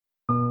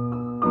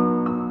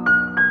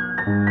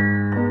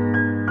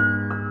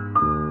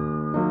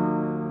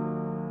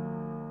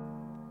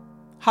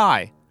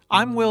Hi,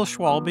 I'm Will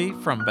Schwalbe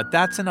from But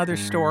That's Another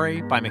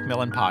Story by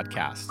Macmillan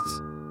Podcasts.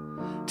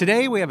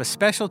 Today we have a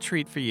special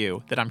treat for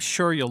you that I'm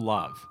sure you'll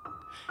love.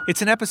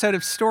 It's an episode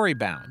of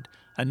Storybound,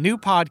 a new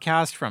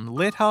podcast from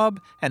LitHub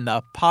and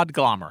the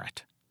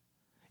Podglomerate.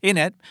 In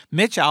it,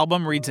 Mitch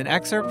Albom reads an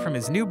excerpt from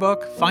his new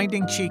book,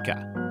 Finding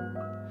Chica.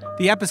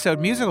 The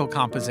episode musical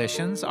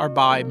compositions are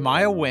by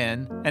Maya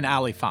Wynn and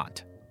Ali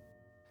Font.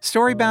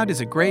 Storybound is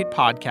a great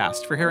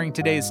podcast for hearing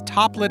today's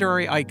top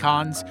literary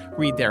icons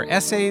read their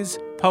essays,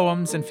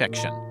 poems, and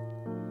fiction.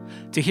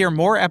 To hear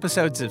more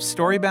episodes of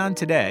Storybound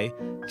today,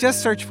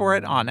 just search for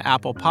it on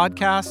Apple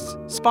Podcasts,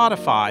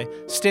 Spotify,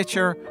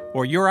 Stitcher,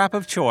 or your app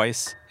of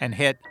choice, and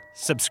hit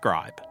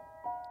subscribe.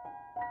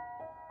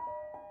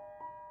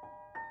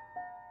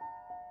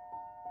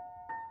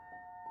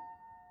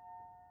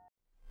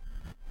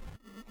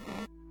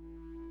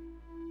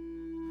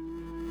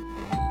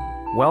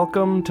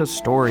 Welcome to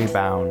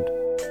Storybound,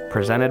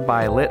 presented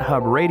by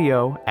LitHub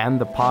Radio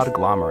and the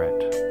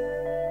Podglomerate.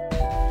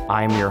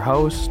 I'm your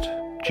host,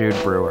 Jude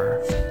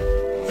Brewer.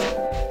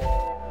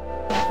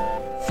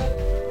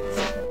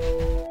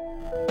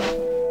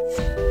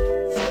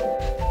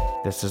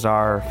 This is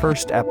our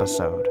first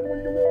episode,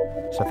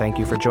 so thank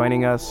you for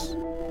joining us.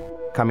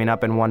 Coming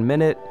up in 1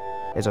 minute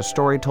is a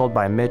story told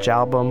by Mitch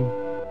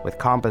Albom with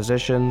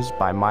compositions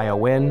by Maya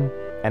Wynn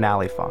and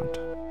Ali Font.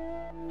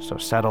 So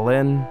settle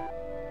in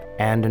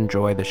and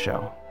enjoy the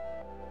show.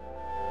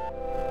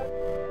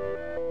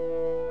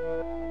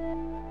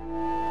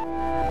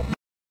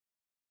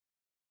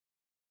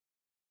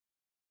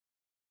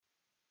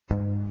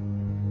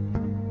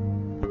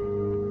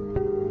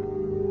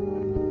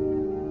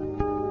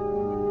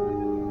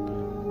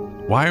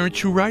 Why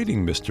aren't you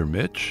writing, Mr.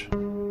 Mitch?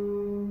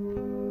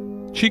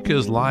 Chica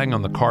is lying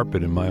on the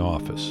carpet in my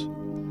office.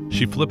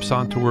 She flips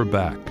onto her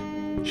back.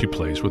 She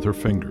plays with her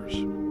fingers.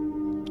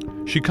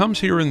 She comes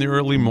here in the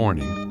early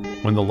morning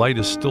when the light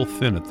is still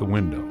thin at the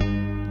window.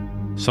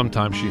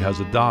 Sometimes she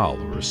has a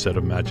doll or a set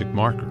of magic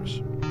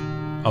markers.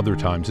 Other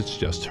times it's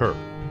just her.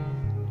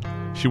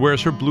 She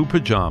wears her blue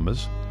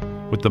pajamas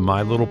with the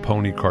My Little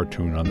Pony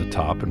cartoon on the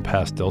top and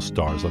pastel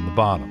stars on the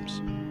bottoms.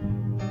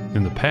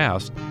 In the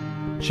past,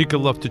 Chica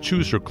loved to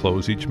choose her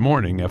clothes each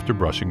morning after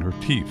brushing her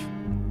teeth,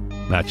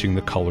 matching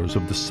the colors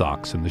of the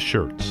socks and the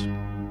shirts.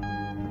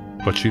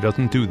 But she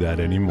doesn't do that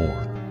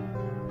anymore.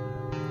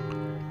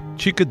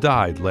 Chica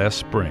died last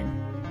spring,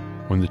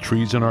 when the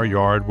trees in our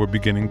yard were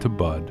beginning to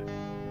bud,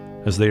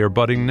 as they are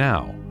budding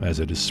now as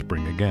it is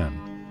spring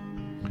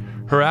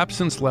again. Her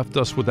absence left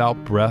us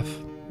without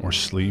breath or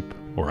sleep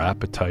or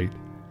appetite,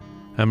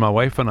 and my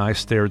wife and I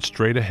stared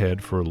straight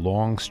ahead for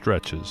long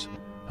stretches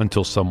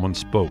until someone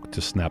spoke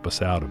to snap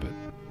us out of it.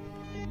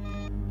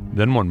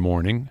 Then one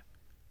morning,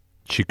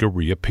 Chica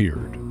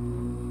reappeared.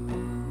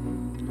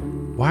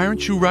 "Why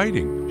aren't you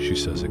writing?" she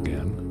says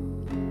again.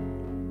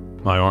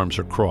 My arms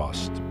are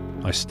crossed.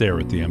 I stare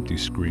at the empty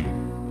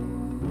screen.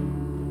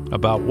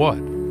 About what?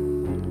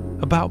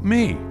 About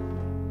me.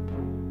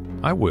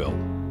 I will.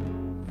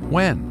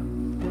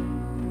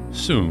 When?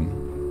 Soon.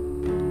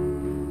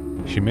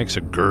 She makes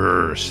a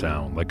grrr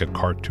sound like a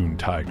cartoon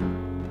tiger.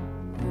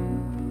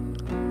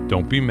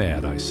 Don't be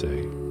mad, I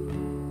say.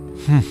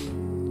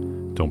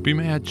 Don't be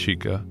mad,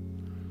 Chica.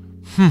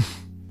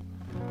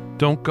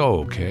 Don't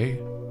go,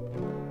 okay?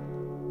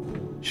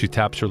 She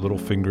taps her little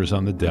fingers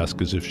on the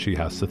desk as if she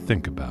has to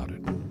think about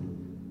it.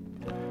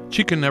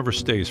 Chica never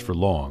stays for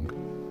long.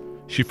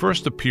 She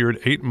first appeared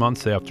 8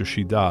 months after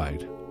she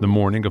died, the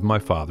morning of my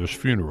father's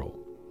funeral.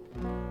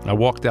 I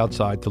walked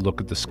outside to look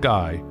at the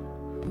sky,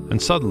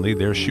 and suddenly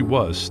there she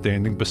was,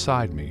 standing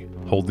beside me,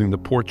 holding the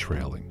porch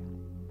railing.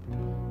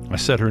 I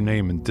said her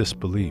name in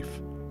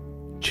disbelief.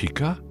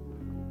 "Chica?"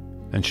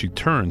 And she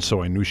turned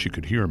so I knew she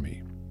could hear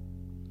me.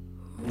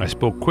 I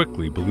spoke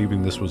quickly,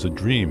 believing this was a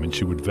dream and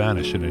she would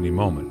vanish at any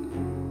moment.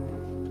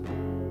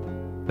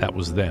 That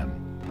was then.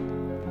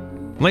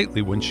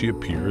 Lately, when she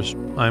appears,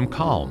 I am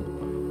calm.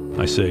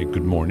 I say,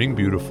 "Good morning,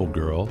 beautiful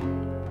girl."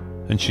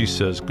 And she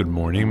says, "Good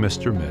morning,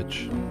 Mr.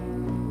 Mitch."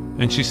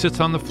 And she sits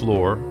on the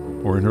floor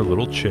or in her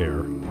little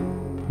chair,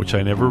 which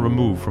I never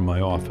remove from my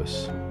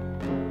office.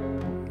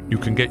 You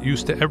can get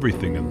used to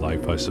everything in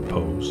life, I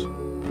suppose.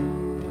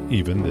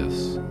 Even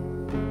this.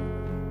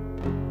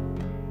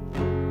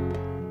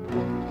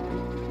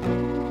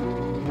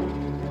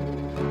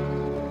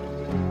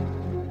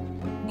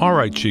 "All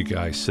right, Chica,"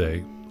 I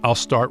say. "I'll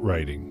start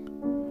writing."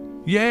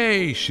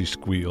 "Yay!" she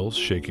squeals,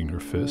 shaking her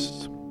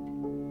fists.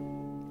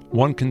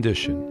 "One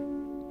condition."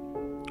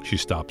 She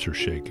stops her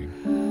shaking.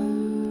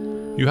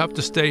 "You have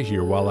to stay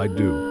here while I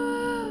do.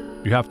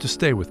 You have to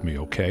stay with me,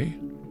 okay?"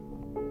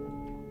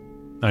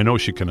 I know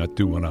she cannot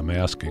do what I'm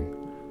asking.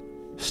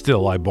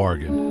 Still, I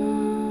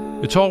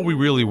bargain. It's all we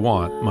really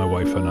want, my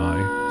wife and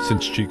I,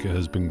 since Chica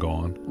has been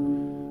gone,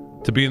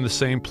 to be in the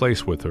same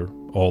place with her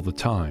all the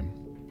time.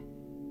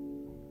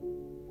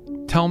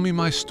 "Tell me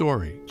my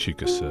story,"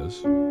 Chica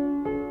says.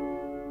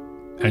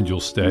 "And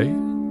you'll stay?"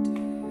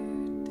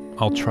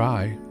 "I'll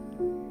try."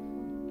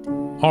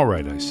 "All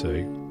right," I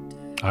say.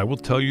 "I will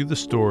tell you the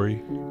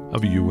story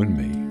of you and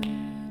me."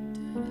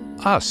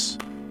 Us,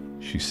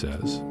 she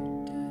says.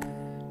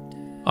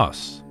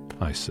 Us,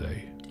 I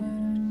say.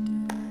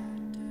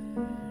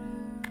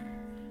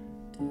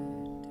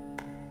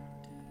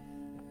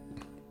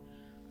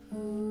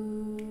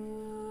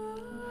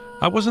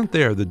 I wasn't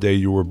there the day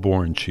you were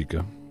born,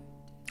 Chica.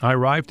 I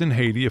arrived in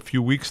Haiti a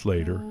few weeks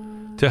later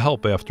to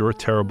help after a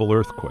terrible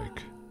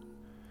earthquake.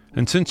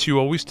 And since you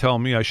always tell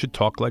me I should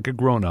talk like a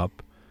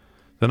grown-up,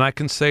 then I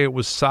can say it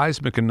was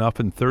seismic enough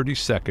in 30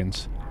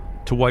 seconds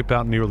to wipe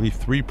out nearly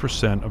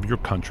 3% of your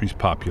country's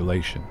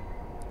population.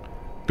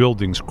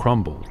 Buildings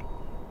crumbled,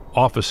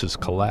 offices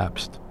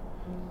collapsed,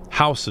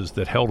 houses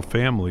that held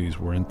families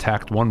were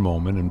intact one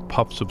moment and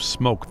puffs of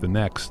smoke the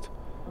next.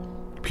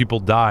 People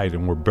died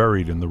and were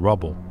buried in the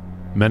rubble,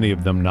 many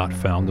of them not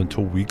found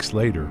until weeks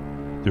later,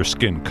 their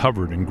skin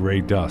covered in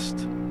gray dust.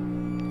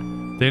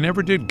 They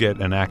never did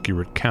get an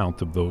accurate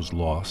count of those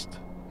lost,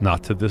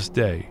 not to this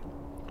day,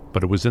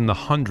 but it was in the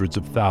hundreds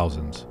of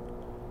thousands.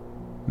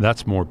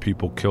 That's more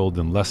people killed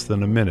in less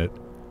than a minute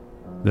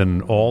than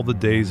in all the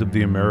days of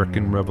the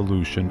American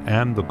Revolution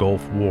and the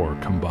Gulf War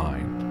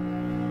combined.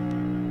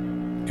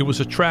 It was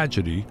a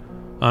tragedy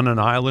on an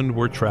island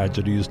where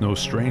tragedy is no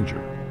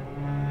stranger.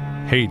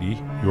 Haiti,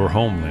 your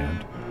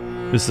homeland,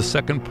 is the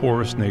second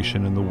poorest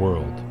nation in the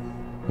world,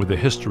 with a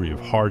history of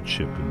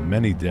hardship and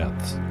many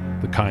deaths,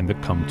 the kind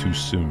that come too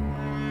soon.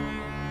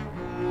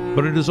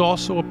 But it is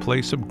also a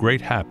place of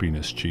great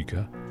happiness,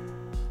 Chica,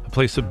 a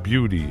place of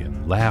beauty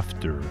and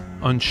laughter,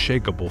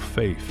 unshakable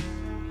faith,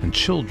 and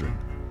children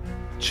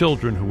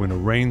who in a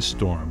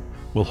rainstorm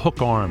will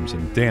hook arms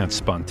and dance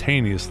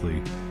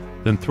spontaneously,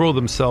 then throw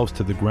themselves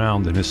to the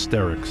ground in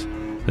hysterics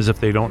as if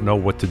they don't know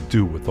what to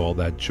do with all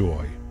that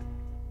joy.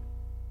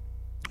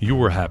 You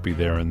were happy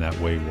there in that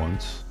way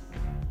once,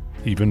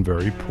 even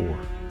very poor.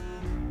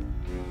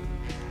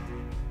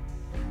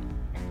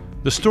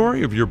 The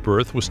story of your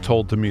birth was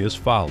told to me as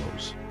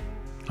follows.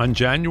 On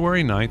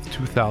January 9th,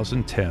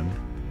 2010,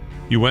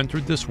 you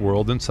entered this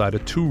world inside a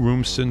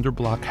 2-room cinder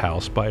block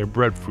house by a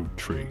breadfruit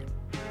tree.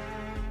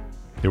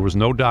 There was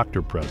no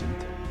doctor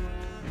present.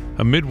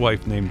 A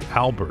midwife named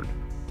Albert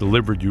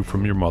delivered you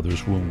from your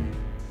mother's womb.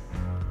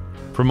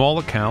 From all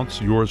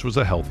accounts, yours was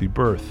a healthy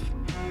birth.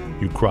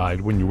 You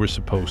cried when you were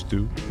supposed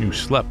to. You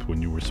slept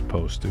when you were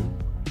supposed to.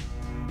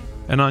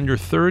 And on your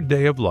 3rd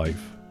day of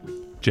life,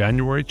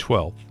 January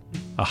 12th,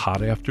 a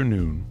hot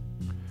afternoon,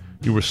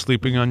 you were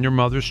sleeping on your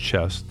mother's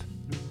chest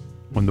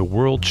when the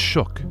world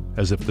shook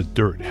as if the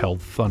dirt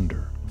held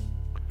thunder.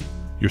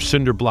 Your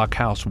cinder block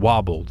house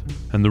wobbled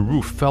and the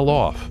roof fell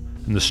off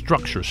and the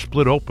structure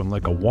split open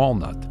like a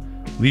walnut,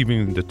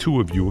 leaving the two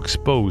of you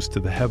exposed to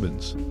the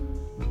heavens.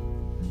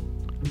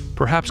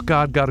 Perhaps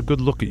God got a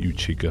good look at you,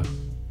 Chica,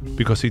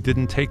 because he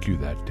didn't take you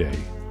that day,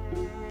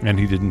 and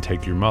he didn't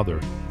take your mother,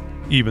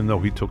 even though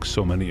he took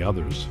so many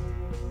others.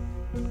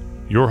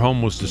 Your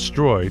home was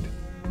destroyed,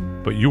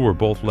 but you were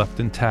both left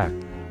intact,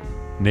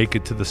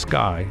 naked to the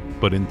sky,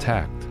 but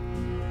intact.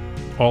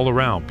 All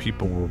around,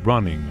 people were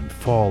running and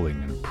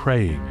falling and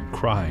praying and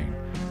crying.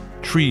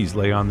 Trees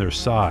lay on their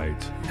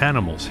sides,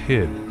 animals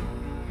hid.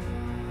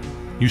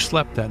 You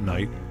slept that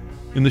night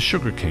in the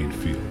sugarcane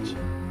fields,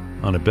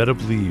 on a bed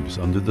of leaves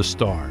under the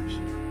stars,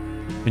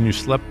 and you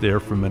slept there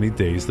for many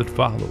days that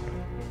followed.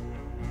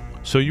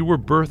 So you were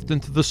birthed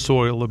into the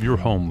soil of your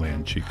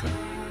homeland, Chica,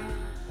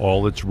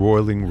 all its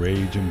roiling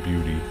rage and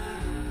beauty.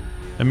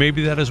 And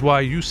maybe that is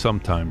why you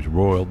sometimes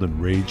roiled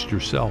and raged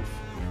yourself,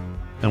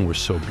 and were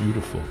so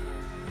beautiful.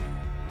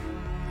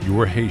 You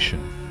were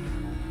Haitian.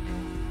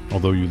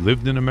 Although you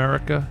lived in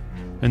America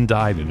and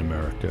died in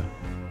America,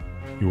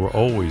 you were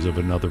always of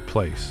another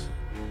place,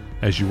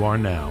 as you are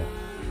now,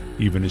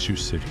 even as you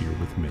sit here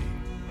with me.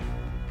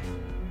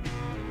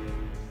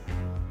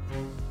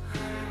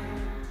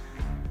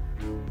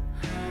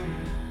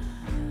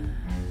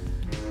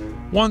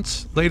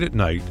 Once, late at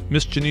night,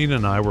 Miss Janine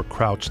and I were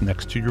crouched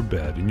next to your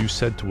bed, and you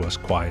said to us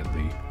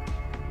quietly,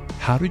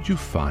 "How did you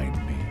find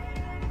me?"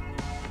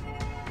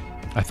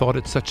 I thought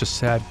it such a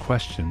sad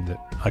question that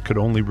I could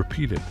only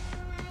repeat it.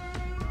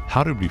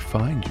 "How did we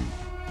find you?"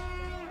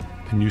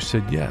 And you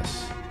said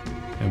yes.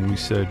 And we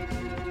said,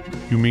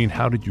 "You mean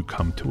how did you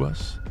come to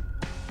us?"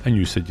 And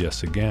you said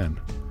yes again.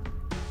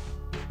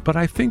 But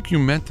I think you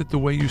meant it the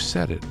way you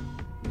said it,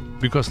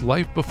 because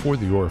life before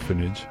the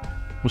orphanage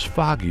was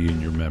foggy in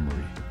your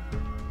memory,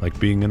 like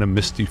being in a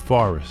misty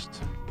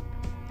forest.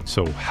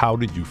 So how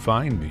did you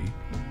find me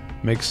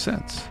makes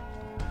sense,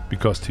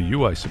 because to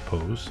you, I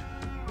suppose,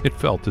 it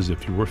felt as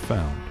if you were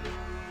found.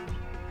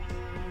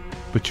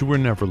 But you were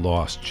never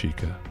lost,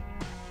 Chica.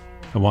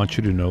 I want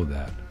you to know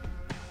that.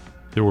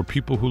 There were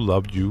people who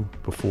loved you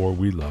before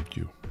we loved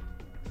you.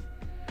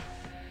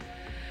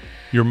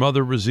 Your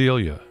mother,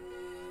 Roselia,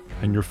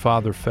 and your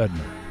father,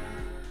 Fedner.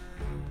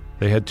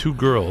 They had 2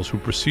 girls who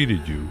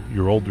preceded you,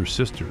 your older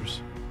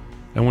sisters.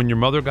 And when your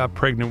mother got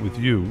pregnant with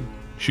you,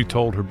 she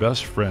told her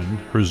best friend,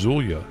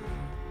 Herzulia,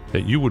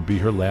 that you would be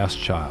her last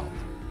child.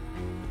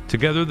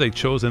 Together they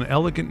chose an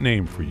elegant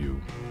name for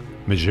you,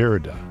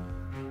 Mejerida,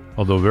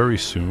 although very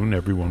soon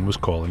everyone was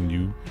calling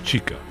you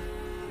Chica.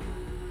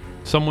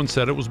 Someone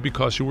said it was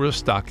because you were a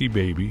stocky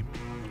baby.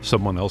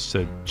 Someone else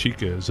said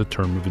Chica is a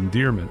term of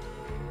endearment.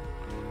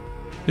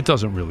 It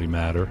doesn't really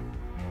matter.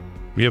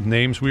 We have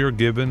names we are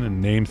given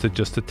and names that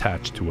just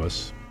attach to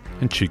us,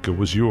 and Chica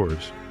was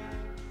yours.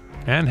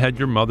 And had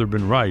your mother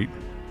been right,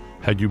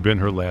 had you been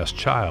her last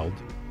child,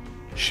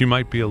 she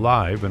might be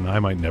alive and I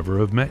might never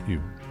have met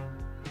you.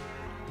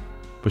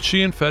 But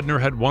she and Fedner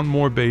had one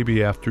more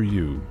baby after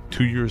you,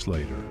 2 years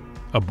later,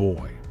 a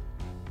boy.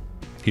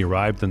 He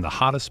arrived in the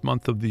hottest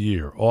month of the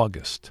year,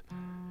 August,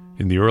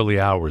 in the early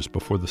hours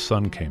before the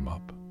sun came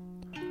up.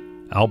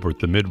 Albert,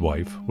 the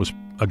midwife, was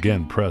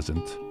again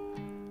present,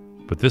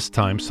 but this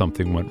time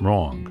something went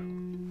wrong.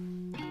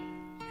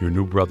 Your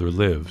new brother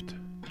lived.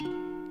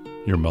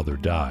 Your mother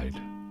died.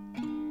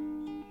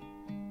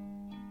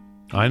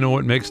 I know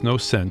it makes no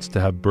sense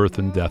to have birth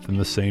and death in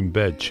the same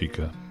bed,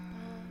 Chica,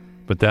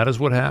 but that is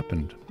what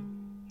happened,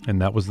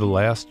 and that was the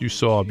last you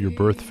saw of your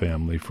birth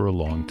family for a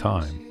long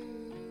time.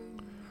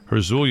 Her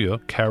Zulia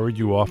carried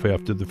you off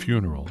after the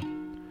funeral.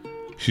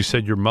 She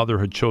said your mother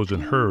had chosen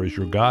her as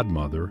your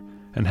godmother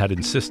and had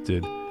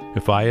insisted,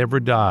 if I ever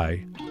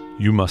die,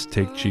 you must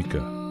take Chica.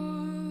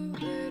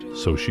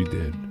 So she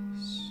did.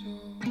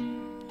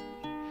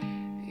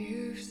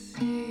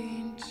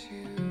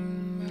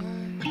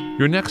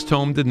 Your next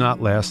home did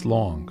not last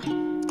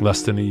long,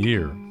 less than a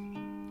year.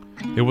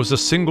 It was a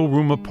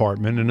single-room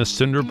apartment in a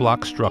cinder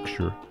block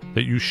structure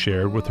that you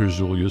shared with her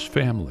Zulia's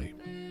family.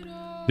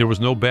 There was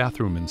no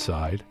bathroom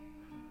inside.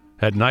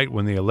 At night,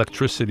 when the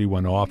electricity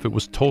went off, it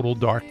was total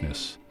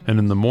darkness, and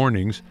in the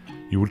mornings,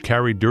 you would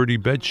carry dirty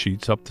bed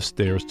sheets up the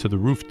stairs to the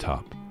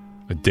rooftop,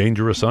 a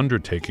dangerous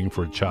undertaking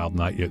for a child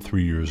not yet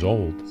 3 years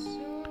old.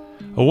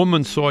 A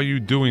woman saw you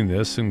doing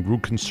this and grew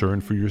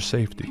concerned for your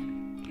safety.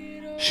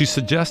 She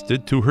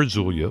suggested to her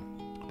Zulia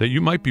that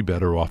you might be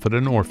better off at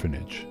an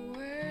orphanage.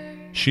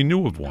 She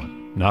knew of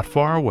one, not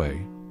far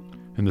away,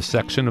 in the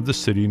section of the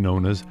city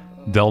known as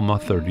Delma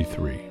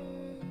 33.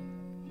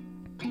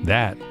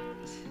 That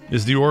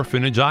is the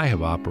orphanage I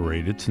have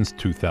operated since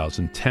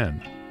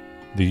 2010,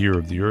 the year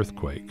of the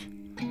earthquake.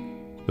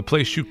 The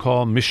place you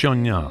call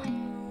Missionia,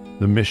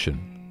 the mission.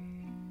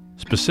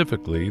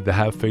 Specifically, the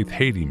Have Faith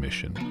Haiti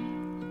mission,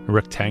 a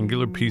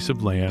rectangular piece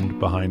of land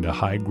behind a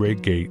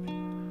high-grade gate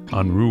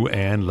on Rue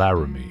Anne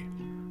Laramie,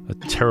 a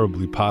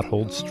terribly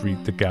potholed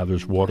street that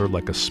gathers water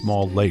like a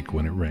small lake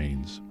when it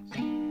rains.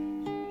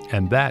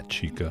 And that,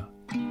 Chica,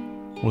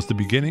 was the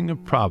beginning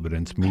of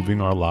Providence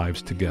moving our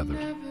lives together.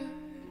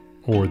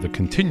 Or the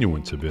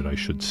continuance of it, I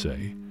should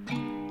say,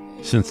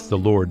 since the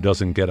Lord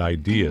doesn't get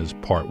ideas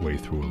partway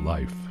through a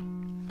life.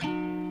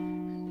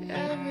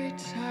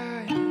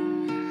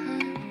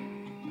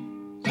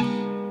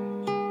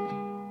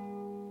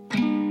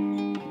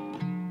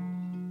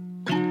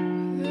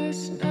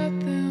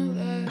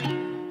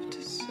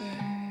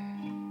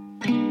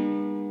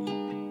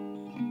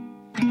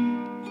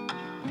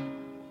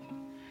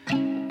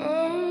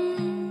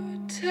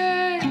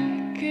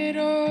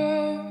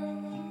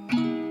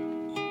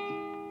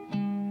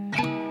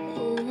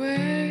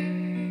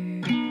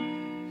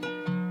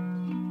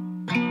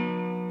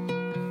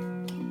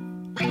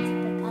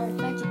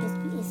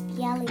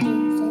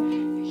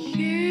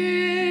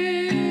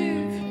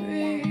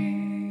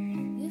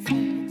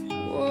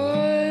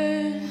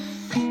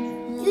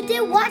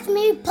 Watch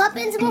me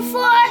Poppins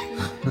before?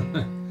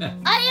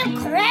 Are you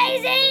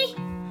crazy?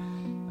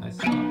 I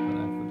saw it, but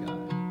I forgot.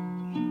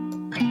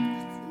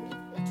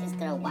 We're just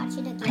gonna watch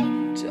it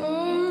again.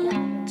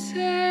 Don't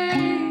take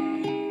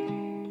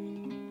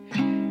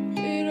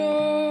it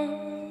all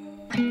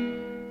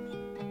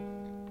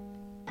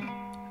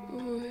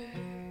away.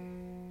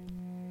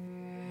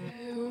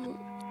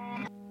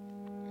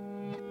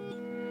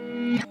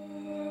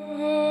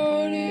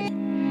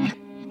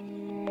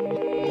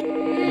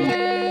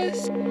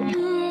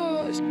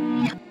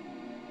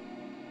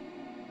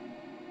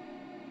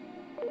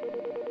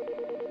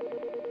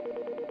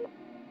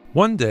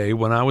 One day,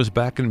 when I was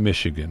back in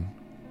Michigan,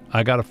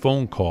 I got a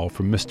phone call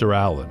from Mr.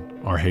 Allen,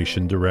 our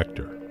Haitian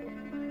director.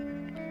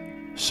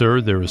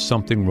 "Sir, there is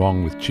something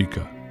wrong with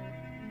Chica."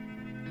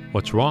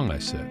 "What's wrong?" I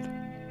said.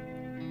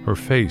 "Her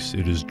face,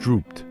 it is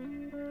drooped,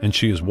 and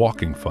she is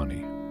walking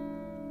funny."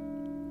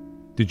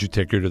 "Did you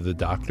take her to the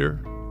doctor?"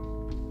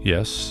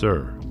 "Yes,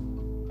 sir."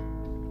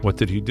 "What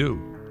did he do?"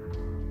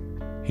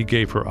 "He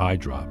gave her eye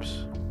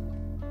drops."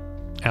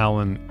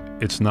 "Allen,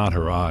 it's not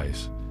her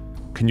eyes.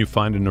 Can you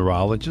find a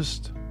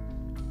neurologist?"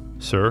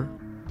 "Sir,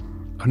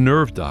 a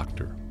nerve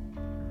doctor."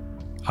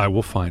 "I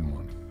will find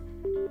one."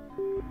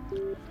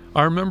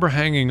 I remember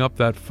hanging up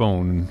that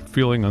phone and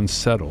feeling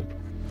unsettled,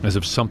 as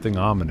if something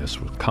ominous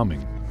was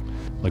coming,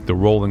 like the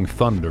rolling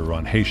thunder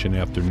on Haitian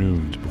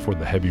afternoons before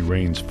the heavy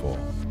rains fall.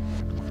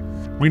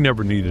 We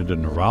never needed a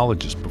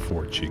neurologist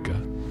before, Chica.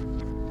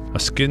 A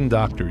skin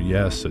doctor,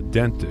 yes, a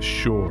dentist,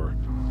 sure.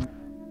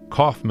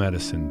 Cough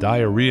medicine,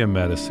 diarrhea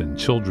medicine,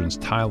 children's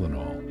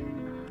Tylenol.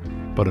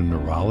 But a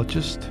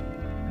neurologist?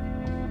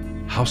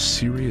 How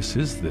serious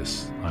is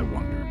this, I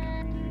wondered.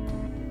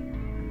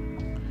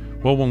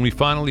 Well, when we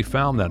finally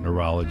found that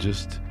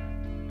neurologist,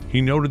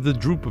 He noted the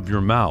droop of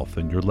your mouth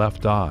and your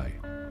left eye,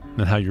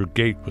 and how your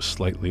gait was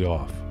slightly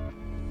off.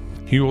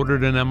 He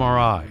ordered an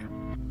MRI.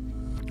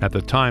 At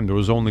the time, there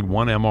was only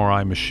one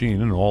MRI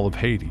machine in all of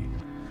Haiti,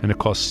 and it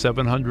cost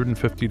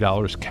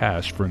 $750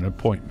 cash for an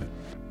appointment.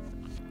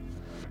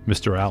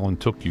 Mr. Allen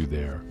took you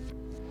there.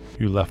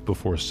 You left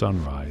before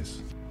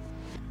sunrise.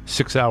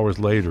 6 hours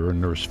later, a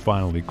nurse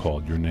finally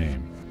called your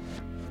name.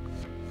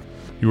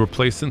 You were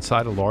placed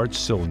inside a large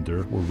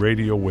cylinder where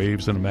radio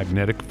waves and a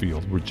magnetic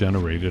field were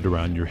generated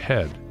around your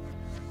head,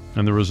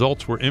 and the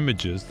results were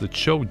images that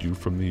showed you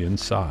from the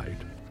inside.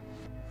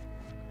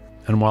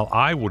 And while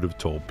I would have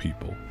told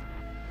people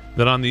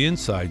that on the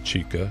inside,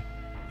 Chica,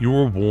 you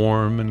were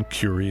warm and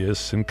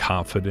curious and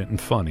confident and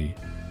funny,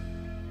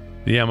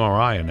 the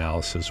MRI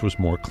analysis was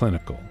more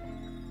clinical.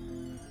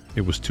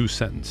 It was 2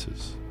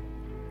 sentences.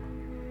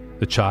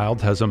 The child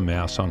has a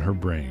mass on her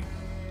brain.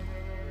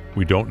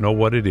 We don't know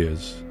what it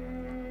is,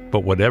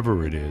 but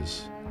whatever it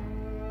is,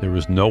 there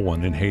is no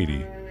one in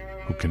Haiti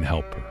who can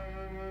help her.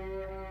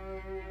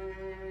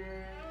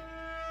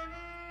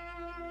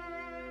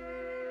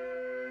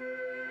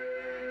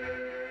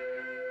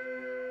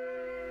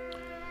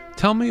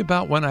 Tell me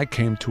about when I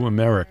came to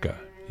America,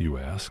 you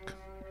ask.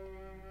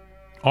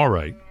 All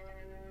right,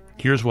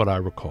 here's what I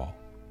recall.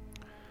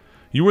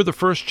 You were the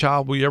first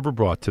child we ever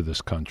brought to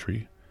this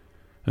country,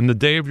 and the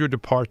day of your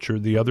departure,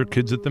 the other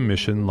kids at the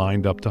mission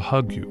lined up to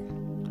hug you.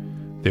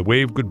 They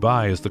waved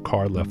goodbye as the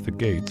car left the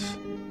gates,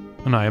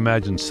 and I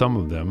imagine some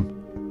of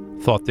them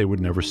thought they would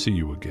never see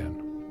you again.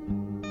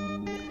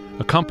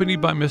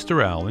 Accompanied by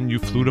Mr. Allen, you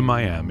flew to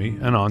Miami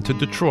and on to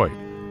Detroit,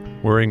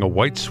 wearing a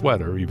white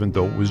sweater even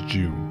though it was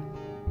June.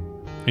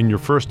 In your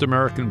first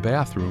American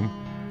bathroom,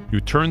 you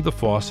turned the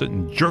faucet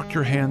and jerked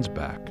your hands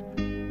back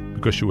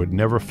because you had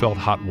never felt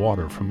hot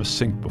water from a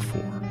sink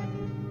before.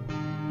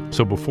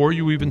 So before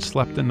you even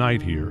slept a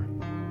night here,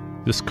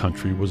 this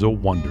country was a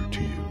wonder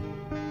to you.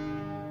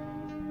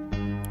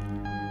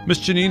 Miss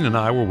Janine and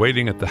I were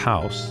waiting at the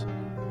house,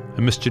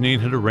 and Miss Janine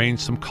had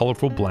arranged some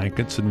colorful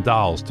blankets and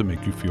dolls to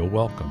make you feel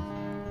welcome.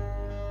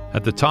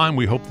 At the time,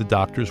 we hoped the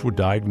doctors would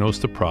diagnose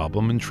the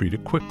problem and treat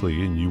it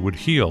quickly, and you would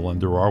heal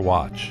under our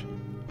watch.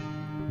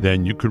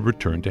 Then you could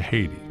return to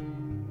Haiti.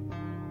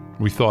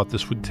 We thought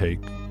this would take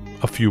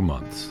a few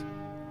months.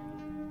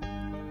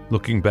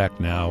 Looking back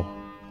now,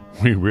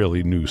 we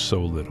really knew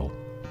so little.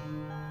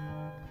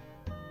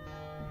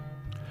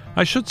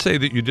 I should say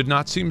that you did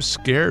not seem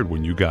scared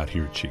when you got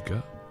here,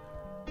 Chica.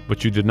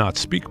 But you did not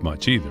speak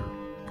much either,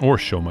 or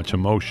show much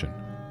emotion.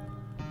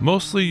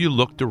 Mostly you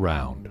looked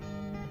around.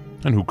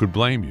 And who could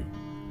blame you?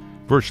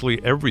 Virtually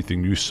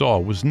everything you saw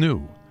was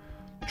new.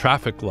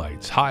 Traffic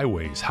lights,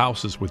 highways,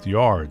 houses with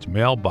yards,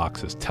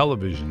 mailboxes,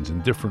 televisions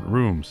in different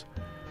rooms.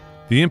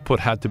 The input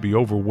had to be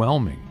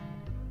overwhelming.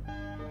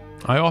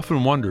 I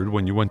often wondered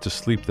when you went to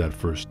sleep that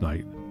first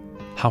night,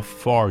 how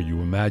far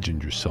you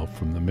imagined yourself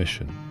from the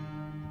mission.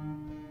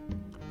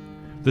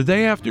 The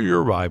day after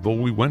your arrival,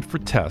 we went for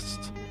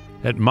tests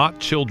at Mott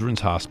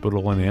Children's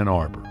Hospital in Ann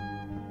Arbor.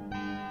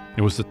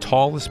 It was the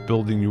tallest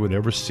building you had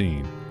ever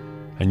seen,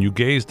 and you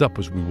gazed up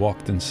as we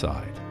walked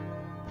inside.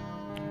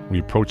 We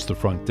approached the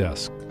front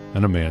desk,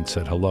 and a man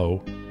said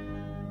hello.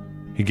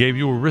 He gave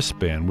you a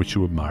wristband which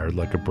you admired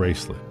like a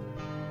bracelet.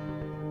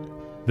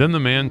 Then the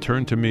man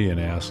turned to me and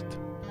asked,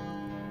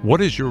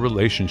 "What is your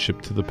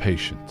relationship to the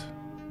patient?"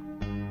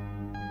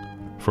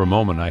 For a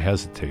moment I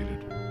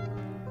hesitated.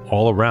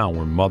 All around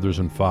were mothers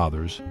and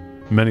fathers,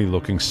 many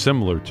looking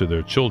similar to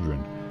their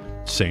children.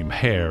 Same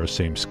hair,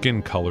 same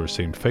skin color,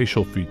 same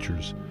facial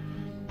features.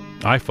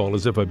 I felt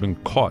as if I'd been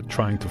caught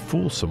trying to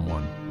fool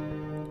someone.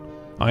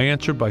 I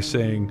answered by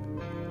saying,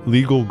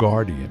 "Legal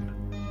guardian,"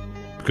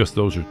 because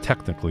those are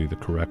technically the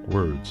correct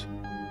words.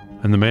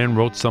 And the man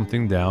wrote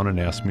something down and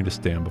asked me to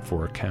stand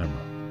before a camera.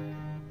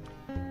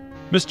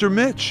 "Mr.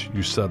 Mitch,"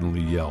 you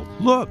suddenly yelled,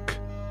 "look!"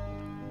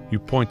 You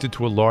pointed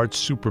to a large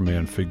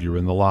Superman figure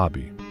in the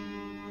lobby.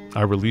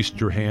 I released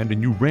your hand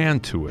and you ran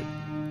to it,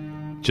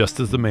 just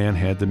as the man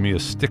handed me a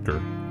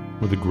sticker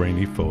with a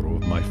grainy photo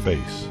of my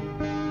face.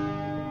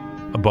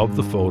 Above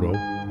the photo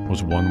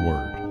was one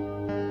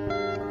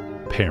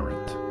word: parent.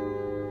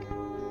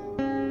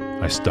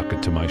 I stuck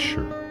it to my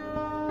shirt.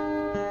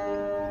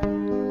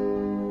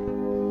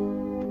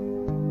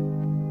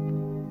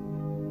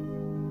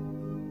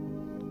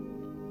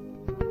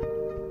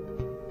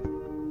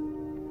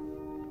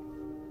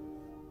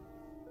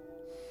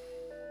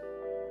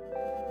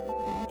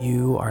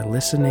 You are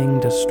listening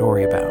to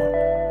Storybound.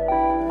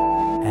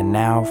 And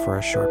now for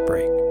a short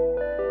break.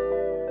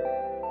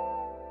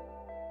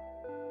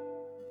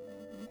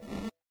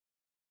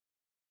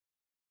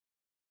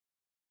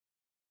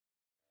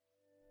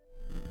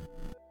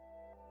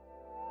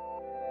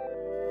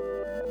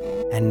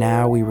 And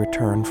now we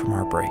return from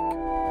our break.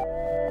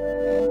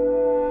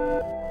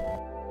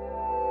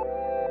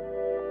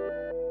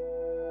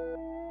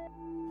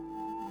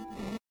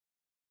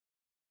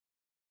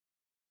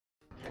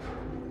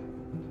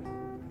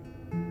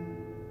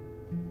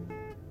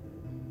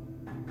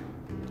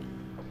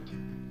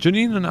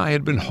 Janine and I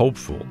had been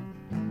hopeful,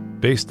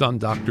 based on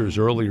doctors'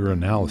 earlier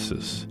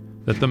analysis,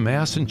 that the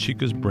mass in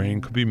Chica's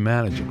brain could be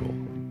manageable.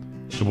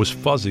 It was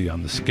fuzzy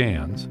on the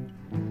scans,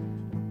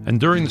 and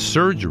during the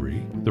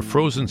surgery, the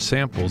frozen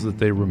samples that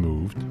they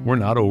removed were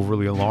not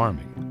overly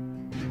alarming.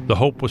 The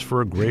hope was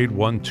for a grade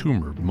 1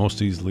 tumor,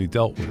 most easily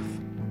dealt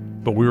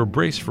with, but we were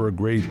braced for a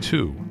grade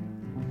 2,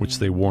 which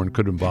they warned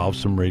could involve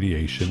some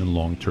radiation and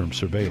long-term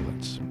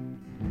surveillance.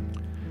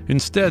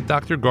 Instead,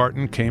 Dr.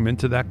 Garton came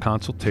into that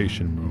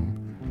consultation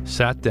room,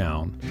 sat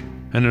down,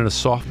 and in a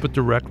soft but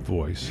direct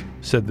voice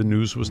said the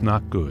news was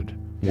not good,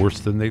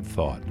 worse than they'd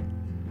thought,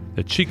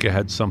 that Chica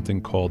had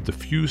something called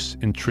diffuse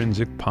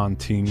intrinsic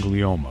pontine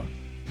glioma,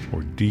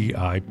 or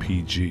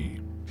DIPG.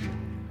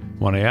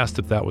 When I asked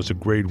if that was a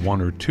grade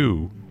 1 or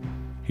 2,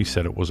 he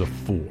said it was a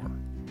 4.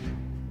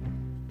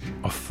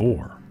 A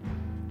 4.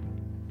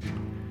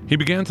 He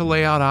began to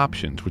lay out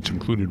options, which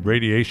included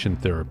radiation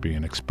therapy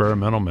and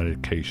experimental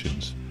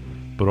medications,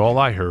 but all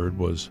I heard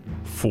was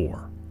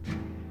 4.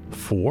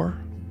 4?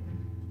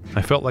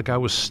 I felt like I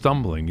was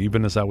stumbling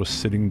even as I was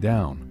sitting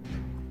down.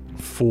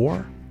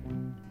 4?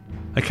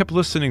 I kept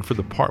listening for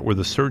the part where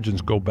the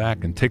surgeons go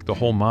back and take the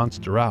whole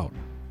monster out,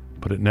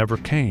 but it never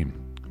came.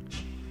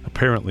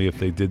 Apparently, if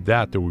they did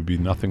that, there would be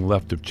nothing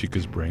left of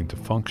Chica's brain to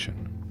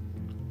function.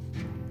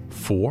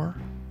 4?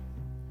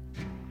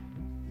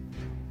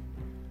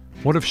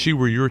 What if she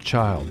were your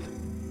child?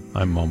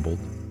 I mumbled,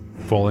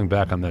 falling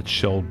back on that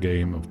shell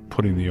game of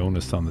putting the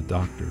onus on the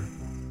doctor.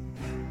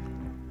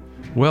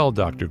 Well,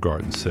 Dr.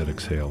 Garton said,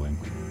 exhaling,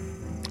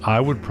 I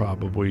would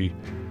probably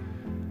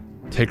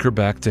take her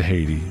back to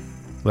Haiti,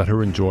 let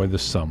her enjoy the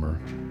summer,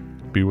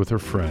 be with her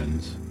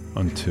friends,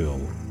 until...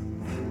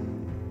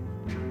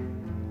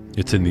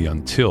 It's in the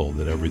until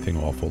that everything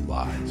awful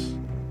lies.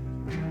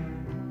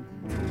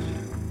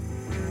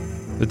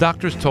 The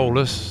doctors told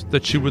us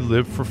that she would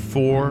live for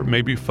 4,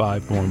 maybe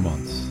 5 more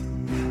months.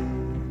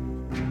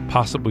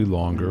 Possibly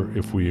longer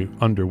if we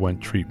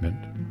underwent treatment,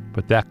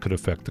 but that could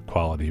affect the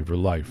quality of her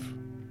life.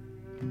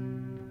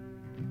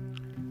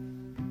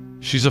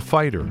 She's a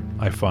fighter,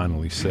 I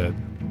finally said,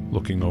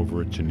 looking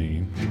over at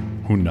Janine,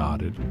 who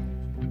nodded.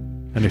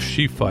 And if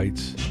she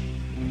fights,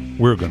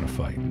 we're going to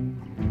fight.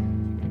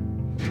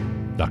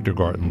 Dr.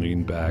 Garton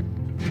leaned back.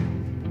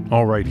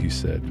 All right, he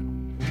said.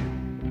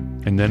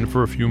 And then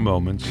for a few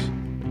moments,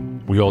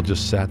 we all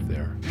just sat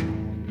there,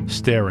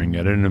 staring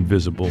at an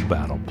invisible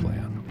battle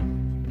plan.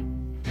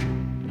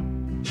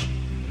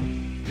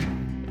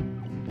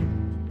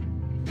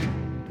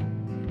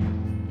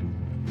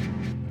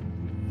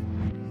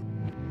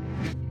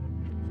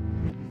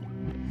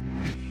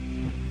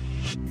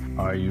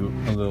 Are you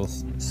a little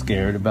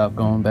scared about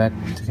going back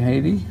to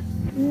Haiti?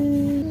 A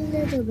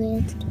little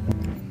bit.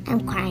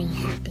 I'm crying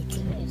happy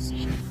tears.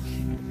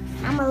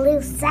 I'm a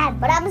little sad,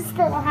 but I'm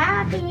still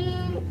happy.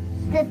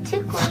 The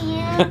tickle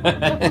you.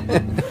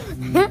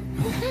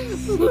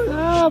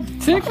 Stop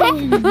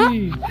tickling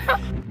me.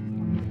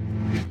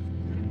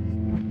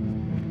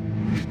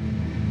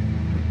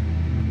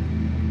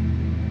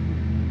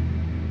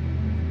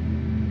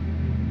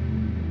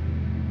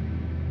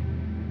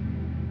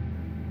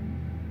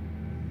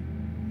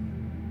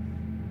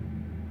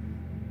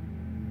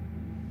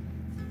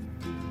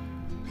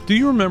 Do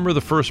you remember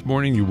the first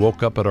morning you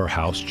woke up at our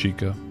house,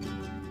 Chica?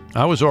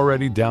 I was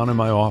already down in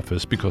my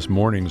office because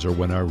mornings are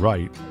when I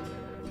write,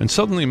 and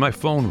suddenly my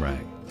phone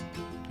rang.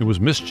 It was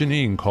Miss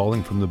Janine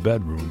calling from the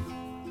bedroom.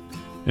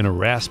 In a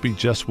raspy,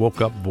 just woke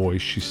up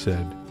voice, she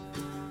said,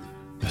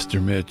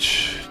 Mr.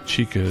 Mitch,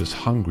 Chica is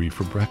hungry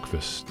for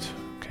breakfast.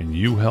 Can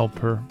you help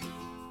her?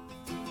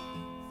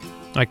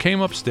 I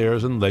came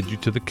upstairs and led you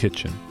to the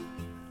kitchen.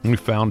 We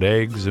found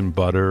eggs and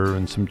butter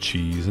and some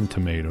cheese and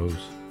tomatoes.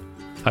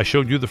 I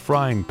showed you the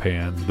frying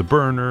pan, the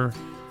burner,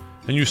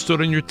 and you stood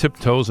on your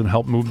tiptoes and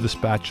helped move the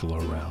spatula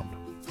around.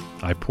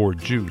 I poured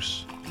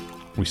juice.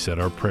 We said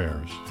our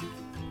prayers.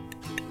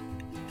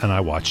 And I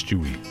watched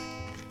you eat.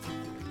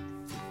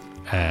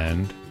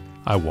 And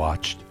I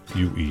watched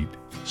you eat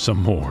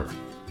some more.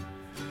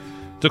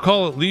 To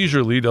call it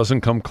leisurely doesn't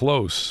come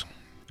close.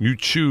 You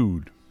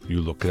chewed.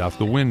 You looked out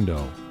the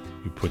window.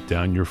 You put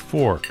down your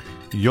fork,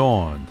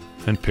 yawned,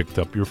 and picked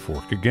up your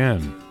fork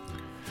again.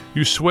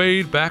 You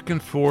swayed back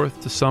and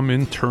forth to some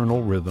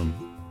internal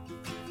rhythm.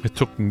 It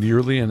took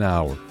nearly an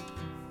hour.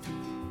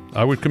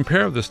 I would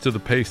compare this to the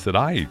pace that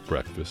I eat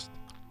breakfast,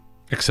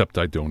 except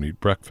I don't eat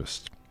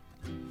breakfast.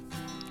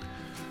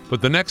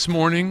 But the next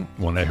morning,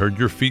 when I heard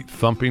your feet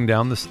thumping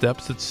down the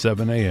steps at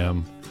 7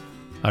 a.m.,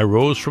 I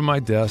rose from my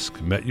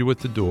desk, met you at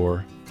the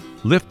door,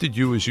 lifted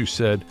you as you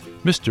said,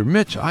 Mr.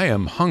 Mitch, I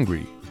am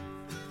hungry,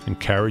 and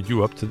carried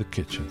you up to the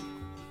kitchen.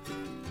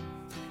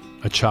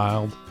 A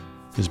child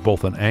is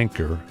both an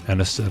anchor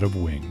and a set of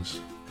wings.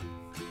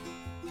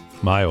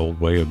 My old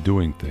way of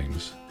doing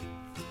things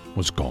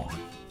was gone.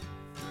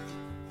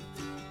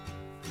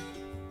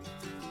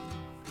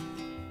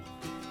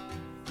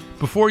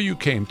 Before you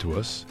came to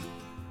us,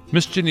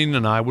 Miss Janine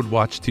and I would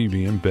watch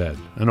TV in bed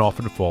and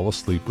often fall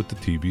asleep with the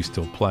TV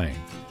still playing.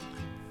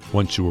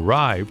 Once you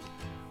arrived,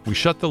 we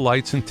shut the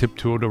lights and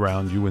tiptoed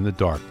around you in the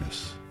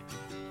darkness.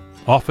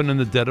 Often in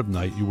the dead of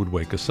night, you would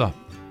wake us up.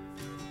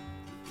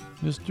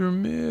 Mr.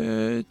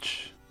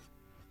 Mitch.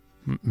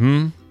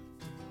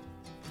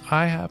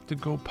 I have to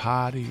go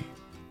potty.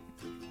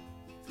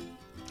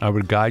 I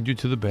would guide you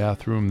to the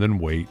bathroom, then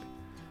wait,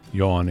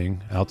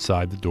 yawning,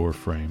 outside the door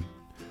frame.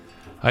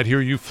 I'd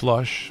hear you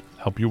flush,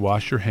 help you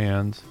wash your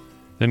hands,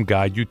 then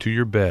guide you to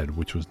your bed,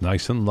 which was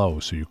nice and low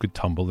so you could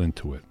tumble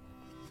into it.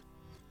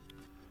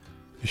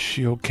 Is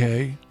she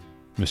okay?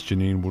 Miss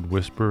Janine would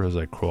whisper as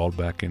I crawled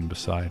back in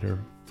beside her.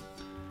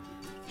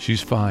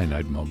 She's fine,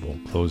 I'd mumble,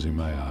 closing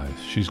my eyes.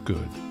 She's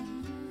good.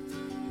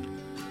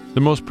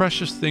 The most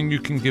precious thing you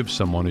can give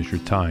someone is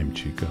your time,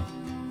 Chica,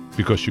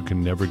 because you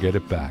can never get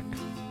it back.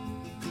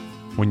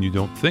 When you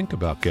don't think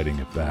about getting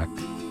it back,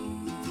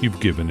 you've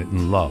given it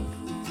in love.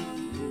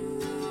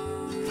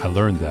 I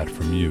learned that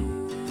from you.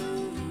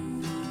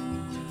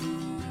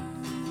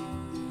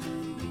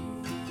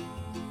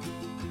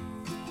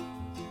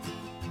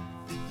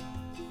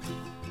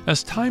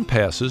 As time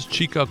passes,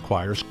 Chica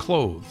acquires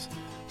clothes,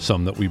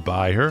 some that we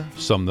buy her,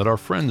 some that our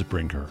friends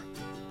bring her.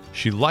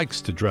 She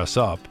likes to dress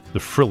up, the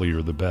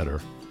frillier the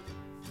better,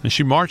 and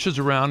she marches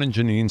around in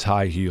Janine's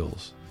high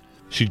heels.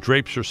 She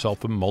drapes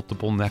herself in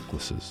multiple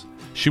necklaces.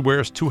 She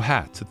wears 2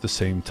 hats at the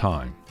same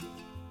time.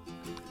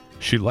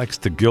 She likes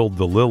to gild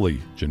the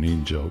lily,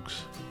 Janine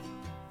jokes.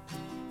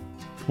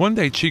 One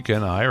day, Chica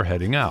and I are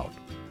heading out.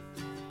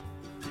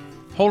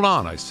 Hold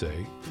on, I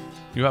say.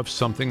 You have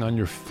something on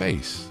your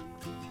face.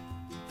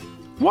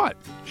 What?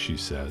 She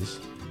says.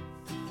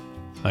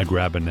 I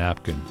grab a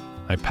napkin.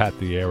 I pat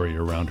the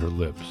area around her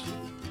lips.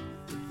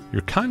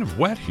 You're kind of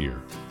wet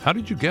here. How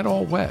did you get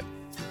all wet?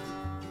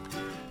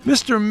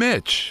 Mr.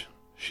 Mitch,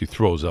 she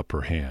throws up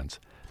her hands.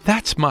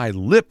 That's my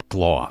lip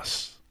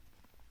gloss.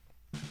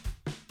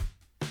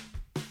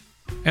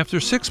 After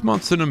 6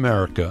 months in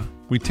America,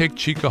 we take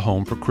Chica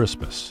home for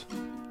Christmas.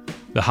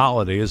 The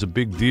holiday is a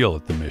big deal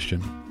at the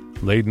mission,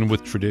 laden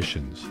with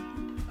traditions.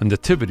 A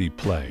nativity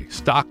play,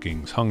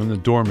 stockings hung in the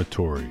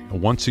dormitory, a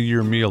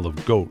once-a-year meal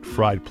of goat,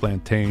 fried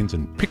plantains,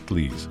 and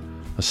pickles,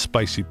 a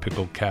spicy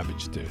pickled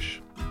cabbage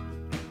dish.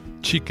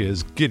 Chica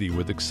is giddy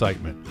with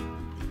excitement.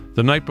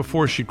 The night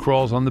before, she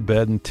crawls on the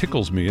bed and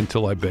tickles me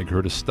until I beg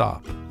her to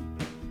stop.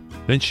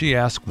 Then she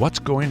asks what's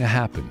going to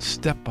happen,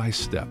 step by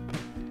step.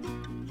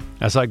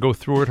 As I go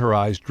through it, her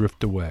eyes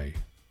drift away.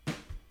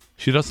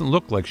 She doesn't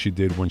look like she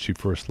did when she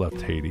first left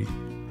Haiti.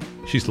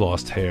 She's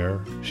lost hair,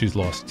 she's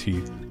lost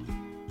teeth,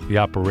 the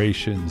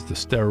operations, the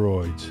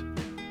steroids.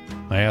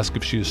 I ask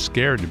if she is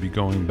scared to be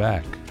going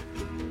back.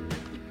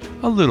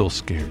 A little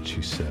scared,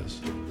 she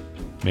says,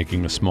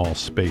 making a small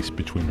space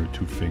between her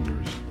 2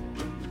 fingers.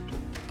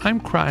 I'm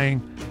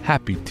crying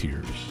happy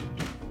tears.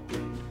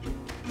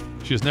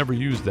 She has never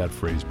used that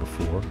phrase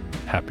before,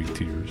 happy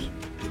tears.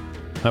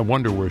 I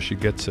wonder where she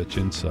gets such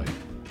insight.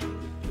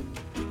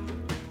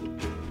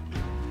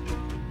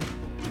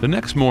 The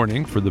next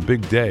morning, for the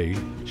big day,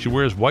 she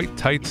wears white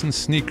tights and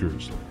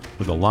sneakers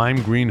with a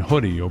lime green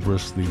hoodie over a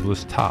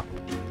sleeveless top.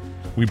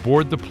 We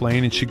board the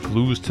plane and she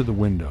glues to the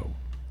window.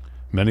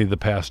 Many of the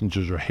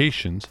passengers are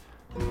Haitians,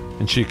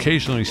 and she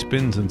occasionally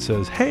spins and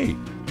says, "Hey,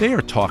 they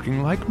are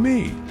talking like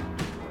me."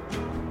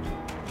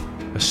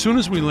 As soon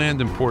as we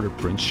land in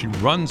Port-au-Prince, she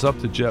runs up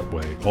the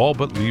jetway, all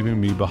but leaving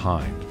me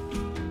behind.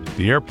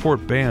 The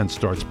airport band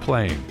starts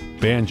playing,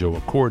 banjo,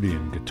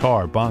 accordion,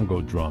 guitar,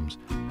 bongo drums,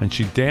 and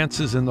she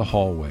dances in the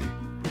hallway,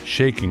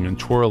 shaking and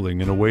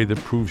twirling in a way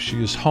that proves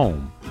she is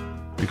home,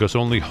 because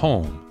only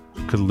home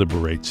could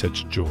liberate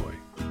such joy.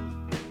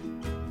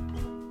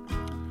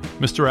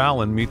 Mr.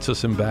 Allen meets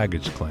us in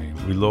baggage claim.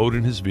 We load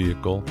in his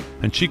vehicle,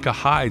 and Chica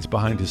hides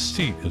behind his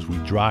seat as we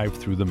drive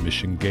through the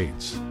mission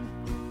gates.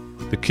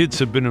 The kids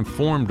have been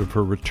informed of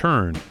her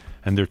return,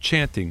 and they're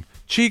chanting,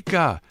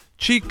 "Chica,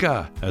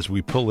 Chica," as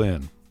we pull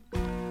in.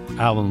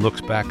 Allen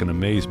looks back in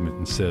amazement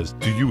and says,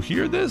 "Do you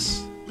hear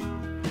this?"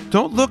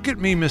 "Don't look at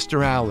me,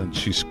 Mr. Allen,"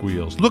 she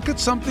squeals. "Look at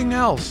something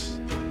else."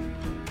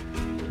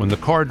 When the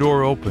car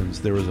door opens,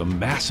 there is a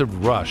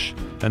massive rush,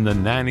 and the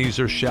nannies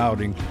are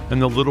shouting,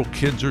 and the little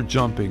kids are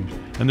jumping,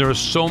 and there are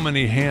so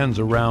many hands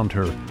around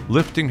her,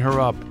 lifting her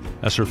up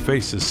as her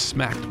face is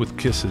smacked with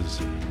kisses.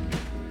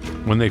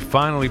 When they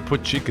finally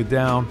put Chica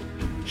down,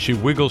 she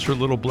wiggles her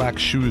little black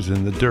shoes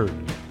in the dirt.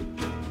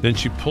 Then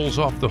she pulls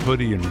off the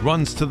hoodie and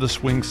runs to the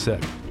swing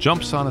set,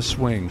 jumps on a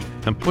swing,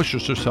 and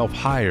pushes herself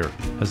higher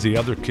as the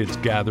other kids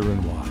gather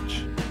and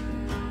watch.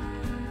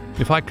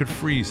 If I could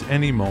freeze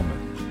any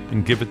moment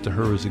and give it to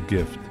her as a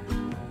gift,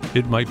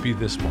 it might be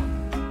this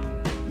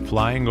one,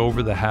 flying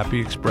over the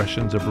happy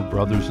expressions of her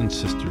brothers and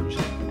sisters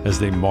as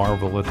they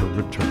marvel at her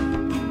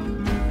return.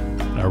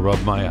 I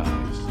rub my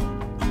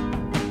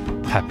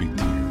eyes. Happy tears.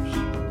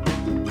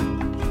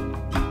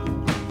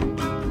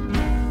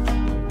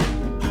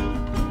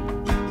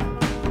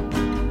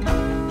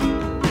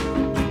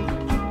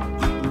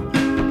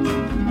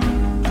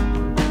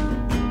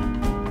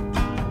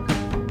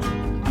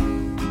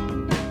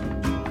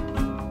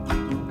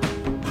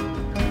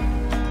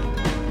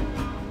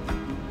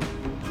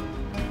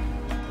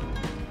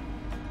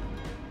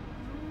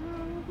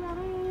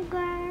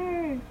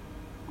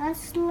 A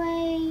sleigh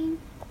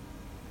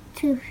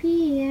to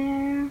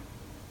hear.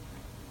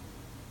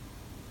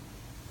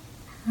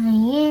 I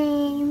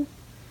am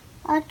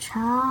a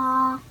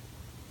child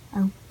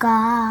of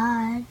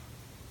God.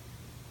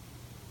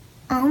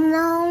 I'm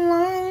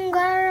no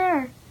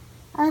longer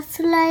a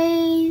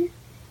slave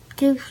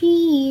to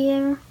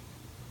fear.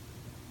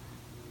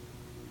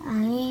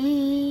 I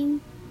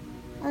am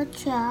a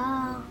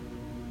child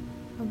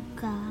of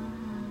God.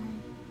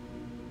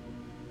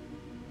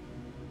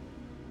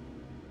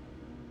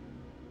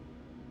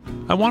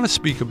 I want to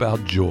speak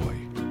about joy.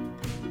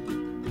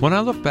 When I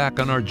look back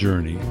on our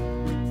journey,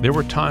 there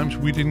were times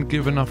we didn't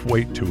give enough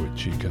weight to it,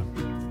 Chica.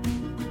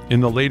 In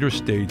the later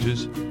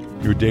stages,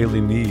 your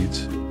daily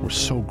needs were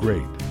so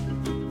great.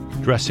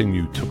 Dressing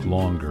you took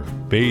longer.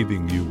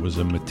 Bathing you was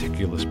a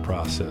meticulous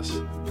process.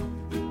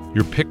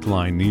 Your PICC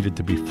line needed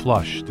to be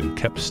flushed and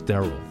kept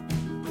sterile.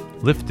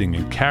 Lifting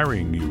and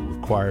carrying you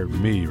required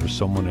me or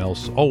someone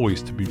else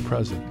always to be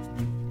present.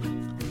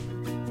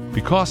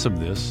 Because of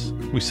this,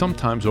 we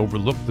sometimes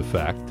overlook the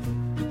fact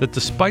that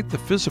despite the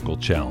physical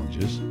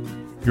challenges,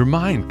 your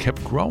mind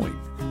kept growing.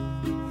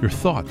 Your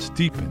thoughts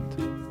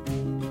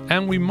deepened.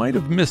 And we might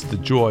have missed the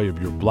joy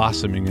of your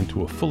blossoming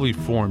into a fully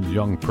formed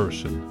young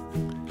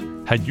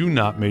person had you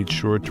not made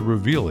sure to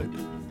reveal it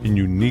in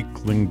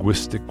unique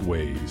linguistic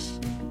ways.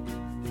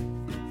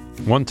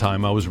 One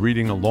time I was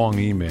reading a long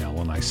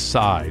email and I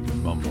sighed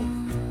and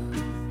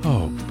mumbled,